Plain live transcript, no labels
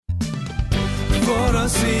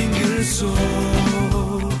single soul,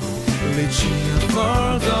 reaching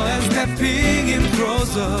further and stepping in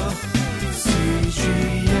closer.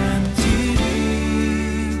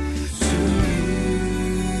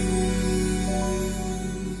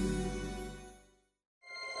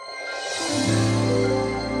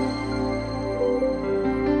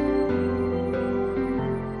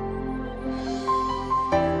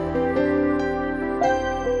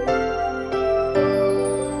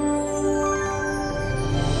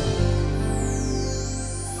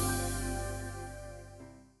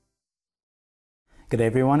 Good day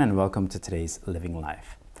everyone, and welcome to today's Living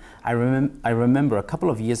Life. I remember a couple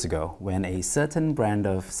of years ago when a certain brand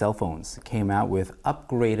of cell phones came out with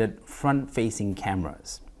upgraded front-facing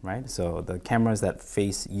cameras, right? So the cameras that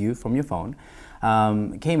face you from your phone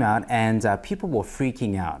came out, and people were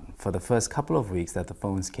freaking out for the first couple of weeks that the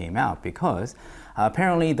phones came out because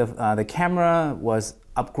apparently the camera was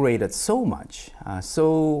upgraded so much,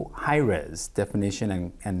 so high-res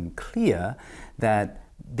definition and clear that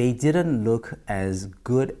they didn't look as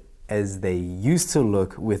good as they used to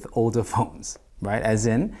look with older phones, right? As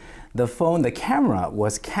in, the camera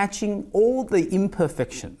was catching all the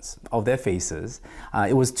imperfections of their faces.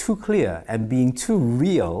 It was too clear and being too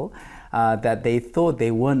real that they thought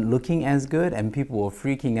they weren't looking as good, and people were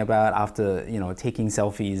freaking about after taking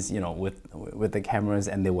selfies with the cameras,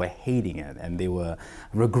 and they were hating it and they were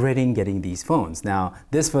regretting getting these phones. Now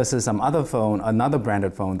this versus some other phone, another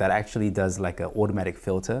branded phone that actually does like an automatic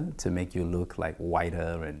filter to make you look like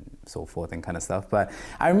whiter and so forth and kind of stuff. But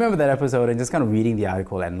I remember that episode and just kind of reading the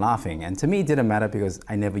article and laughing, and to me it didn't matter because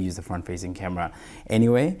I never used the front-facing camera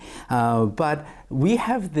anyway. But we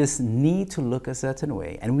have this need to look a certain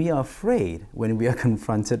way, and we are afraid when we are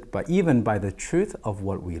confronted even by the truth of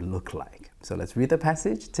what we look like. So let's read the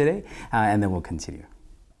passage today and then we'll continue.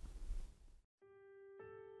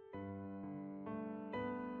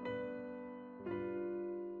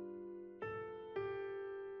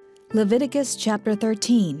 Leviticus chapter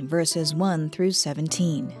 13, verses 1 through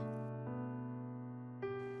 17.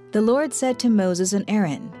 The Lord said to Moses and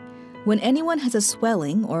Aaron, "When anyone has a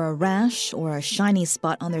swelling or a rash or a shiny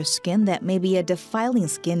spot on their skin that may be a defiling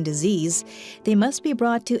skin disease, they must be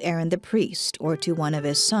brought to Aaron the priest or to one of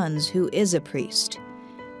his sons who is a priest.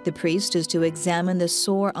 The priest is to examine the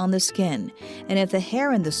sore on the skin, and if the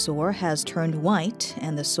hair in the sore has turned white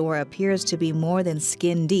and the sore appears to be more than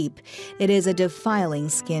skin deep, it is a defiling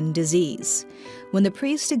skin disease. When the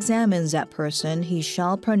priest examines that person, he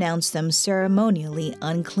shall pronounce them ceremonially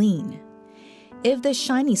unclean. If the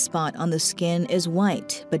shiny spot on the skin is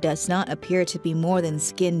white but does not appear to be more than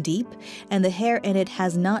skin deep, and the hair in it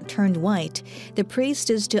has not turned white, the priest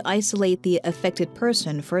is to isolate the affected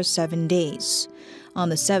person for 7 days. On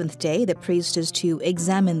the 7th day, the priest is to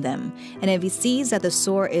examine them, and if he sees that the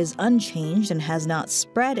sore is unchanged and has not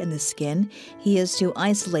spread in the skin, he is to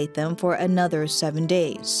isolate them for another 7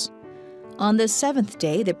 days. On the 7th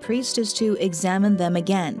day, the priest is to examine them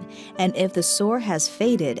again, and if the sore has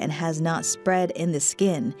faded and has not spread in the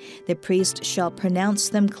skin, the priest shall pronounce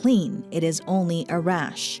them clean. It is only a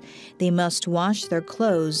rash. They must wash their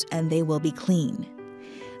clothes, and they will be clean.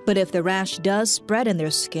 But if the rash does spread in their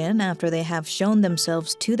skin after they have shown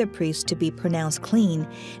themselves to the priest to be pronounced clean,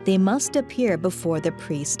 they must appear before the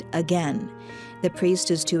priest again. The priest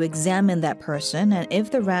is to examine that person, and if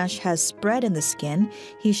the rash has spread in the skin,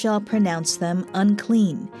 he shall pronounce them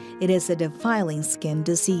unclean. It is a defiling skin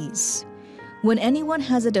disease. When anyone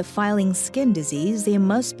has a defiling skin disease, they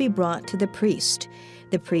must be brought to the priest.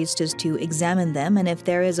 The priest is to examine them, and if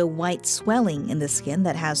there is a white swelling in the skin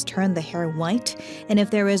that has turned the hair white, and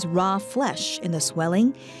if there is raw flesh in the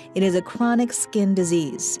swelling, it is a chronic skin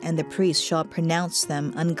disease, and the priest shall pronounce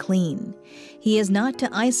them unclean. He is not to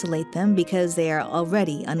isolate them because they are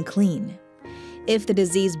already unclean. If the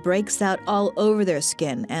disease breaks out all over their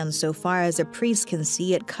skin, and so far as a priest can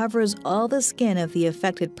see, it covers all the skin of the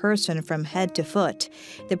affected person from head to foot,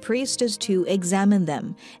 the priest is to examine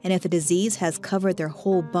them, and if the disease has covered their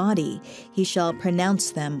whole body, he shall pronounce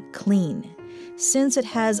them clean. Since it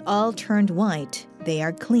has all turned white, they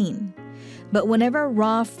are clean. But whenever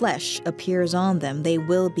raw flesh appears on them, they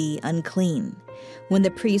will be unclean. When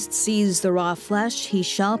the priest sees the raw flesh, he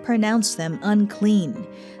shall pronounce them unclean.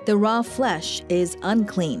 The raw flesh is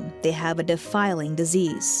unclean. They have a defiling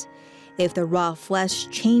disease. If the raw flesh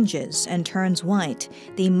changes and turns white,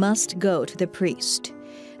 they must go to the priest.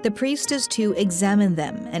 The priest is to examine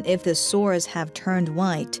them, and if the sores have turned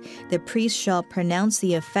white, the priest shall pronounce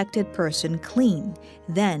the affected person clean.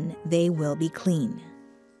 Then they will be clean.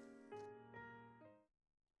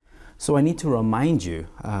 So I need to remind you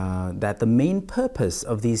that the main purpose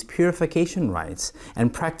of these purification rites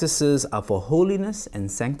and practices are for holiness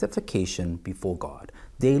and sanctification before God,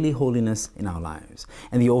 daily holiness in our lives.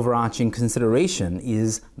 And the overarching consideration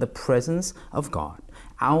is the presence of God,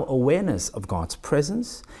 our awareness of God's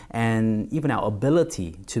presence, and even our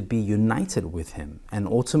ability to be united with Him. And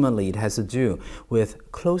ultimately, it has to do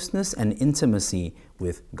with closeness and intimacy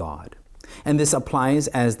with God. And this applies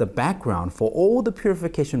as the background for all the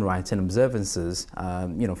purification rites and observances,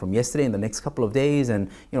 from yesterday and the next couple of days, and,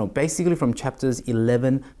 basically from chapters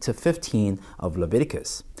 11 to 15 of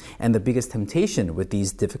Leviticus. And the biggest temptation with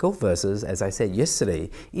these difficult verses, as I said yesterday,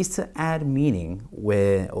 is to add meaning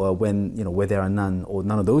where there are none or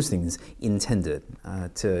none of those things intended.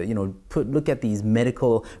 Look at these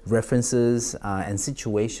medical references and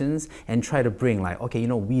situations and try to bring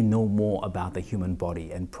we know more about the human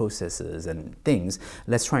body and processes and things.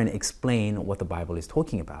 Let's try and explain what the Bible is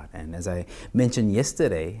talking about. And as I mentioned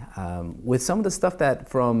yesterday, with some of the stuff that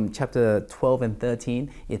from chapter 12 and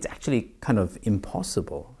 13, it's actually kind of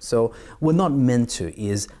impossible. So we're not meant to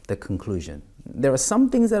is the conclusion. There are some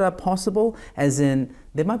things that are possible, as in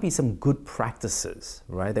there might be some good practices,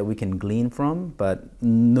 right, that we can glean from, but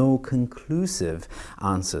no conclusive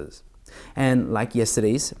answers. And like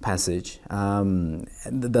yesterday's passage,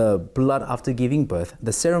 the blood after giving birth,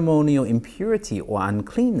 the ceremonial impurity or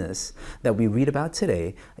uncleanness that we read about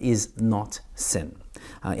today is not sin.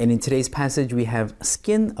 And in today's passage, we have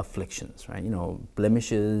skin afflictions, right?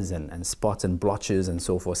 Blemishes and spots and blotches and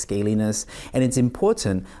so forth, scaliness. And it's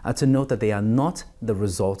important to note that they are not the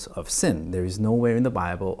result of sin. There is nowhere in the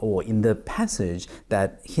Bible or in the passage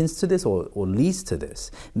that hints to this or leads to this.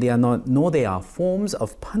 They are not, nor they are forms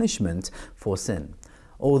of punishment for sin.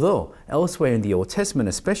 Although elsewhere in the Old Testament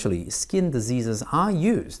especially, skin diseases are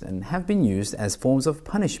used and have been used as forms of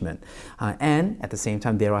punishment. And at the same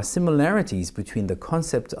time, there are similarities between the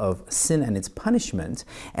concept of sin and its punishment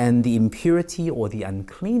and the impurity or the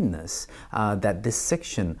uncleanness that this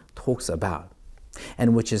section talks about.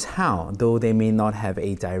 And which is how, though they may not have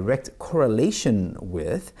a direct correlation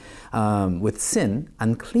with sin,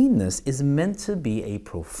 uncleanness is meant to be a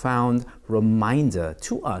profound reminder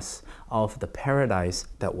to us of the paradise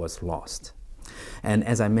that was lost. And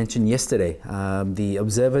as I mentioned yesterday, the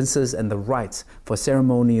observances and the rites for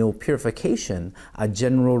ceremonial purification are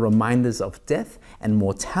general reminders of death and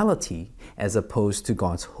mortality as opposed to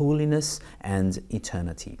God's holiness and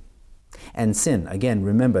eternity. And sin, again,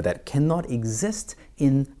 remember that cannot exist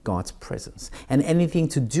in God's presence. And anything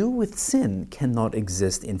to do with sin cannot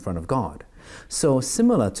exist in front of God. So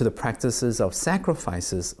similar to the practices of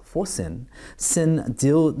sacrifices for sin, sin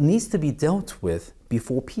needs to be dealt with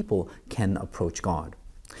before people can approach God.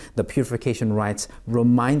 The purification rites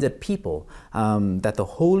reminded people that the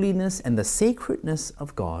holiness and the sacredness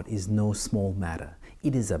of God is no small matter.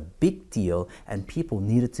 It is a big deal, and people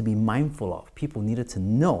needed to be mindful of. People needed to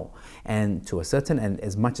know, and to a certain and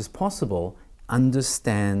as much as possible,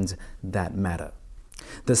 understand that matter.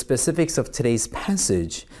 The specifics of today's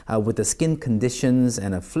passage with the skin conditions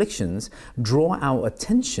and afflictions draw our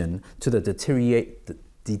attention to the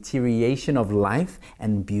deterioration of life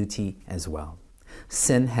and beauty as well.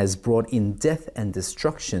 Sin has brought in death and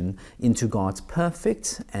destruction into God's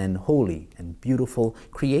perfect and holy and beautiful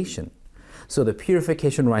creation. So the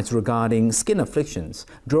purification rites regarding skin afflictions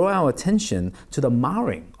draw our attention to the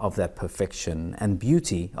marring of that perfection and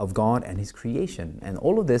beauty of God and His creation. And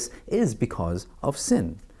all of this is because of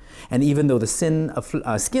sin. And even though the skin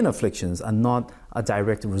afflictions are not a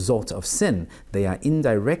direct result of sin, they are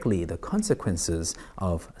indirectly the consequences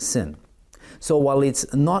of sin. So while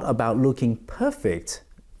it's not about looking perfect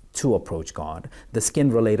to approach God, the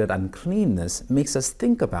skin-related uncleanness makes us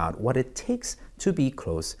think about what it takes to be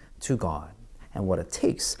close to God. And what it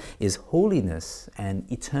takes is holiness and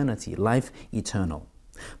eternity, life eternal.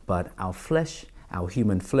 But our flesh, our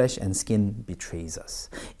human flesh and skin betrays us.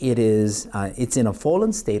 It's in a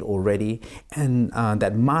fallen state already, and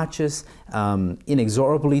that marches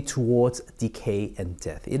inexorably towards decay and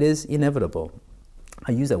death. It is inevitable.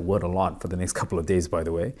 I use that word a lot for the next couple of days, by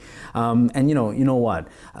the way. And you know what?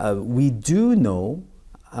 We do know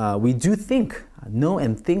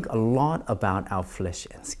and think a lot about our flesh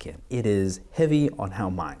and skin. It is heavy on our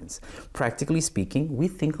minds. Practically speaking, we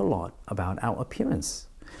think a lot about our appearance,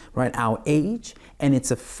 right? Our age and its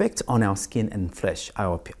effect on our skin and flesh,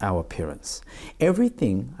 our appearance.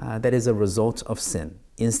 Everything that is a result of sin.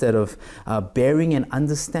 Instead of bearing and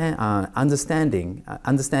understanding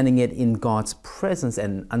it in God's presence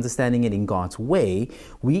and understanding it in God's way,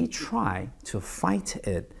 we try to fight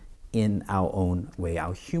it in our own way,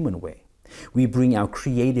 our human way. We bring our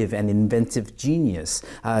creative and inventive genius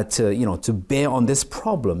to bear on this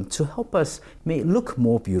problem to help us look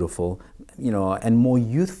more beautiful, and more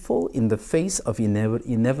youthful in the face of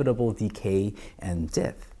inevitable decay and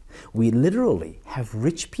death. We literally have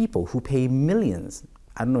rich people who pay millions,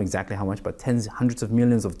 I don't know exactly how much, but tens, hundreds of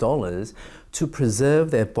millions of dollars to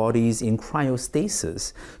preserve their bodies in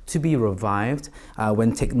cryostasis to be revived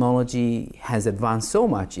when technology has advanced so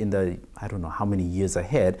much in the, I don't know how many years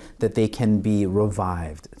ahead, that they can be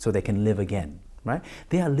revived so they can live again, right?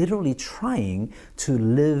 They are literally trying to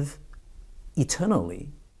live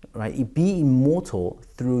eternally, right? Be immortal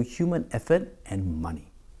through human effort and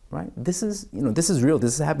money, right? This is real,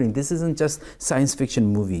 this is happening. This isn't just science fiction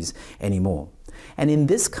movies anymore. And in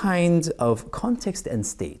this kind of context and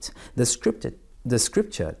state, the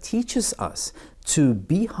scripture teaches us to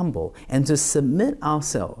be humble and to submit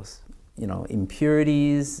ourselves,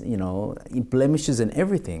 impurities, blemishes and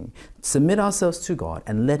everything, submit ourselves to God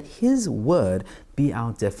and let His word be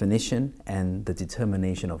our definition and the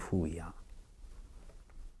determination of who we are.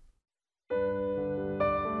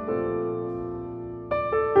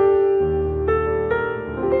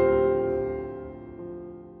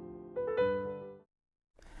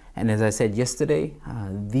 And as I said yesterday,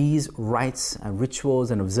 these rites,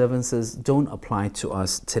 rituals, and observances don't apply to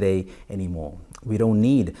us today anymore. We don't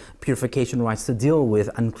need purification rites to deal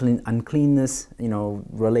with uncleanness,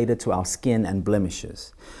 related to our skin and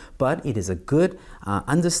blemishes. But it is a good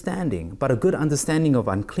understanding. But a good understanding of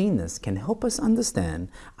uncleanness can help us understand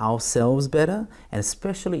ourselves better, and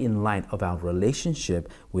especially in light of our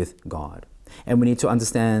relationship with God. And we need to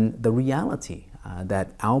understand the reality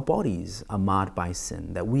that our bodies are marred by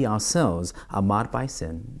sin, that we ourselves are marred by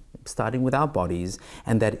sin, starting with our bodies,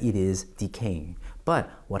 and that it is decaying. But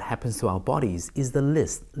what happens to our bodies is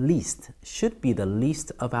should be the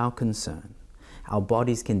least of our concern. Our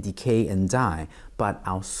bodies can decay and die, but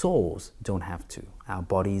our souls don't have to. Our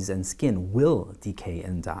bodies and skin will decay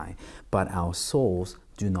and die, but our souls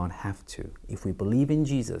do not have to. If we believe in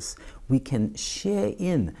Jesus, we can share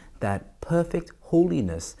in that perfect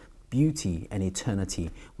holiness, beauty, and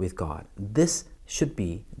eternity with God. This should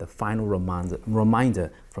be the final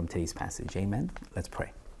reminder from today's passage. Amen? Let's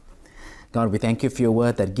pray. God, we thank you for your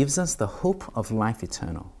word that gives us the hope of life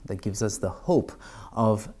eternal, that gives us the hope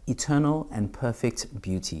of eternal and perfect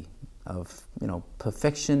beauty, of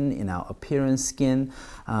perfection in our appearance, skin,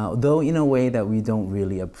 though in a way that we don't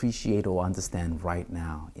really appreciate or understand right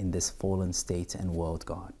now in this fallen state and world,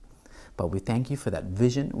 God. But we thank you for that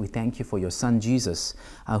vision. We thank you for your Son, Jesus,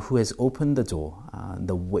 who has opened the door,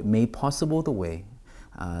 made possible the way,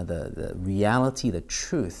 the reality, the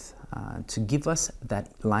truth, to give us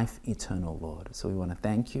that life eternal, Lord. So we want to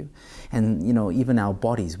thank you. And, even our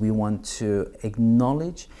bodies, we want to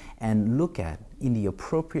acknowledge and look at in the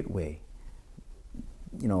appropriate way,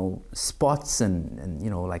 spots and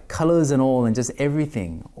like colors and all, and just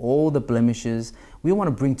everything, all the blemishes, we want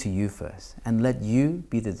to bring to you first and let you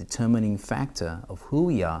be the determining factor of who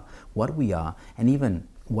we are, what we are, and even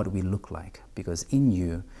what we look like, because in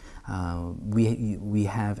you we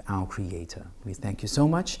have our Creator. We thank you so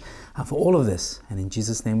much for all of this, and in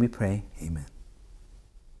Jesus' name we pray, amen.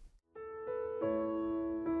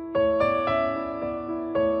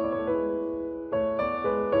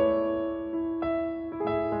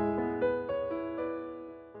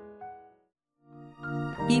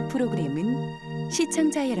 이 프로그램은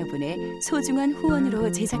시청자 여러분의 소중한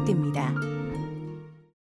후원으로 제작됩니다.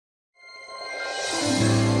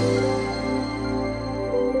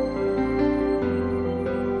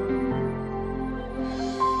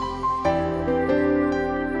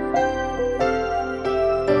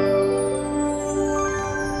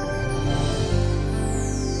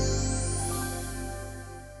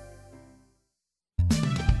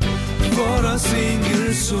 For a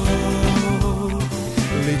single soul,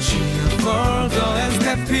 reaching further and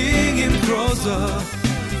stepping in closer.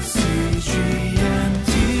 CG